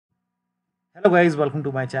Hello guys, welcome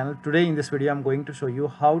to my channel. Today in this video I'm going to show you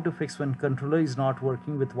how to fix when controller is not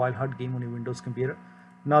working with Wild Heart game on your Windows computer.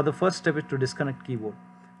 Now the first step is to disconnect keyboard.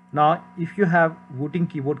 Now if you have wooting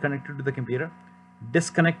keyboard connected to the computer,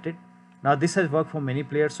 disconnect it. Now this has worked for many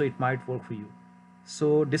players, so it might work for you.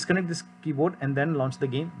 So disconnect this keyboard and then launch the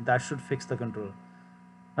game. That should fix the controller.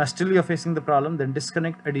 Now still you're facing the problem, then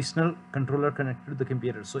disconnect additional controller connected to the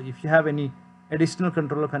computer. So if you have any additional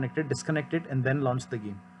controller connected, disconnect it and then launch the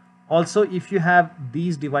game. Also, if you have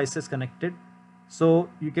these devices connected, so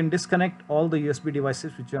you can disconnect all the USB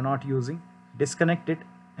devices which you are not using, disconnect it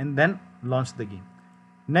and then launch the game.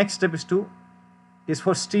 Next step is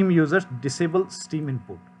for Steam users, disable Steam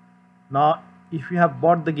input. Now if you have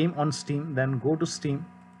bought the game on Steam, then go to Steam,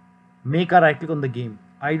 make a right click on the game.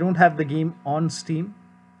 I don't have the game on Steam,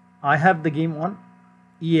 I have the game on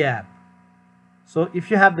EA app. So if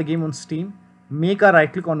you have the game on Steam, make a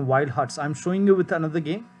right click on Wild Hearts. I'm showing you with another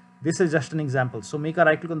game. This is just an example. So make a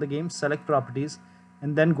right click on the game, select properties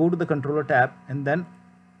and then go to the controller tab and then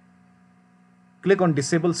click on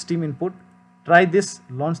disable Steam input. Try this,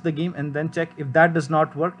 launch the game and then check. If that does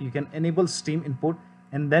not work, you can enable Steam input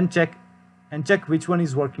and then check which one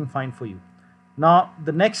is working fine for you. Now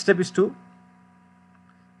the next step is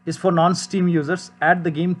for non-Steam users, add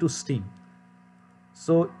the game to Steam.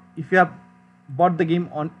 So if you have bought the game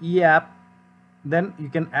on EA app, then you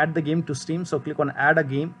can add the game to Steam. So click on add a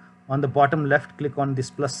game. On the bottom left, click on this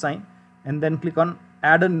plus sign and then click on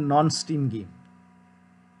add a non-Steam game.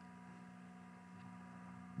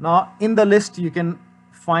 Now in the list you can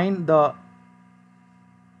find the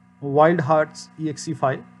Wild Hearts exe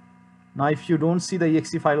file. Now if you don't see the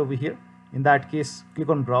exe file over here, in that case click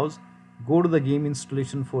on browse, go to the game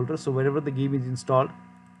installation folder. So wherever the game is installed,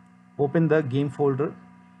 open the game folder,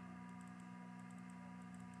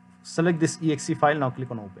 select this exe file. Now click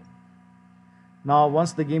on open. Now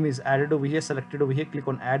once the game is added over here, selected over here, click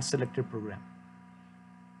on add selected program.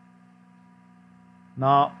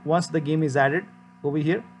 Now once the game is added over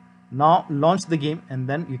here, now launch the game and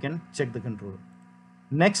then you can check the controller.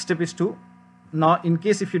 Next step is now in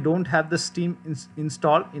case if you don't have the Steam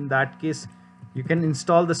installed, in that case you can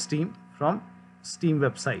install the Steam from Steam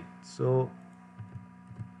website. So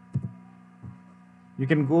you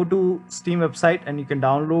can go to Steam website and you can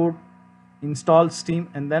download, install Steam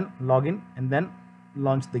and then log in and then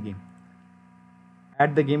launch the game.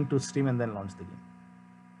 Add the game to Steam and then launch the game.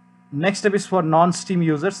 Next step is for non-Steam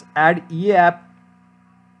users, add EA app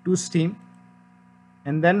to Steam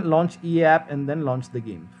and then launch EA app and then launch the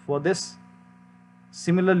game. For this,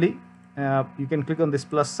 similarly, you can click on this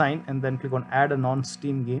plus sign and then click on add a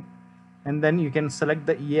non-Steam game and then you can select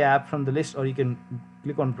the EA app from the list, or you can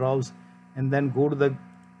click on browse and then go to the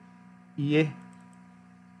EA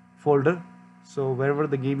folder. So wherever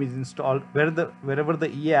the game is installed, wherever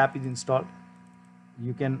the EA app is installed,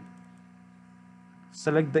 you can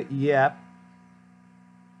select the EA app,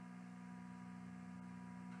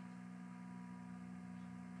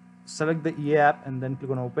 select the EA app and then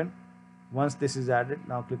click on open. Once this is added,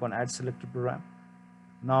 now click on add selected program.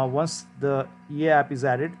 Now once the EA app is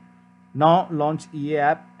added, now launch EA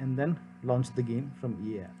app and then launch the game from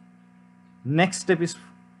EA app. Next step is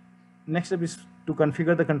to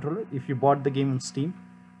configure the controller. If you bought the game on Steam,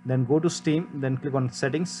 then go to Steam, then click on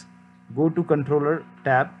settings, go to controller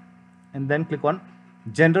tab and then click on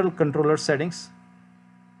general controller settings.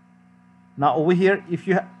 Now over here, if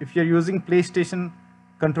you're using PlayStation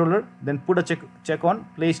controller, then put a check on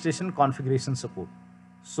PlayStation configuration support.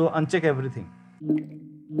 So uncheck everything.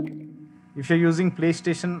 If you're using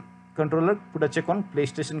PlayStation controller, put a check on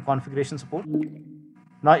PlayStation configuration support.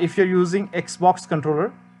 Now if you're using Xbox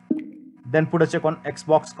controller, then put a check on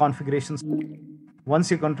Xbox configurations. Once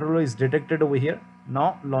your controller is detected over here,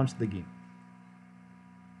 now launch the game.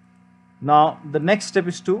 Now the next step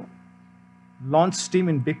is to launch Steam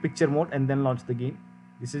in big picture mode and then launch the game.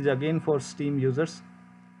 This is again for Steam users.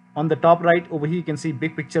 On the top right over here you can see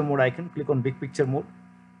big picture mode icon. Click on big picture mode.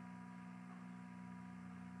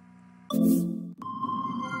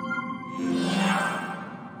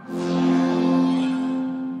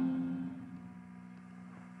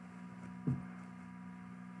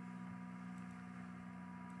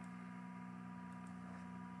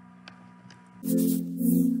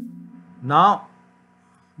 Now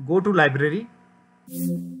go to library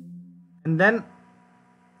and then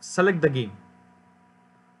select the game.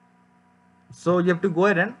 So you have to go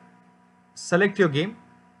ahead and select your game.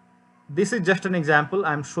 This is just an example.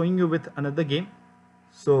 I'm showing you with another game.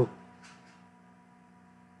 So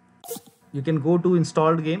you can go to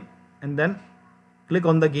installed game and then click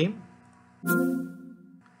on the game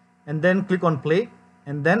and then click on play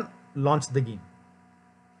and then launch the game.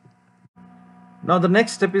 Now the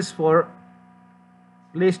next step is for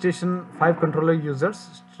PlayStation 5 controller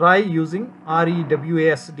users. Try using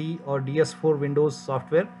reWASD or DS4 Windows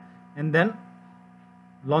software and then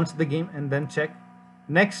launch the game and then check.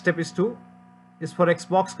 Next step is for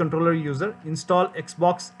Xbox controller user, install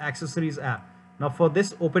Xbox accessories app. Now for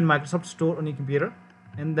this, open Microsoft Store on your computer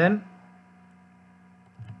and then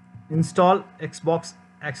install Xbox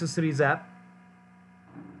accessories app.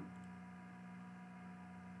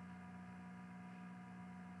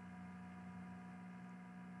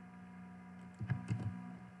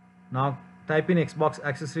 Now type in Xbox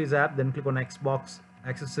accessories app, then click on Xbox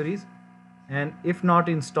accessories, and if not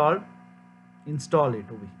installed, install it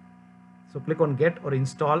over here. So click on get or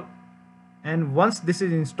install, and once this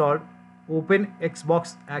is installed, open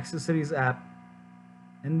Xbox accessories app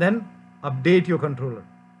and then update your controller.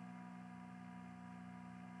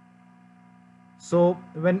 So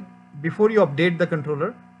before you update the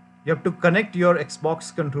controller, you have to connect your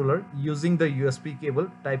Xbox controller using the USB cable,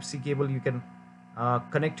 Type-C cable. You can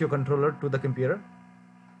connect your controller to the computer.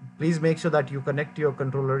 Please make sure that you connect your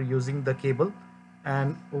controller using the cable,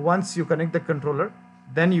 and once you connect the controller,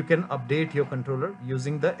 then you can update your controller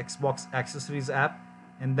using the Xbox accessories app,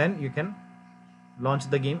 and then you can launch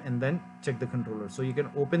the game and then check the controller. So you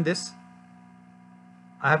can open this.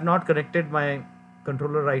 I have not connected my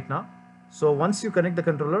controller right now. So once you connect the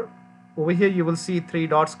controller, over here you will see 3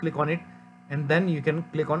 dots. Click on it and then you can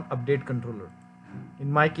click on update controller.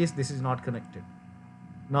 In my case, this is not connected.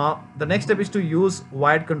 Now the next step is to use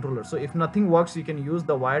wired controller. So if nothing works, you can use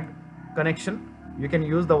the wired connection. You can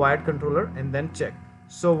use the wired controller and then check.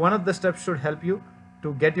 So one of the steps should help you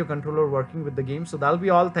to get your controller working with the game. So that'll be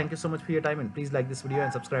all. Thank you so much for your time, and please like this video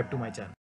and subscribe to my channel.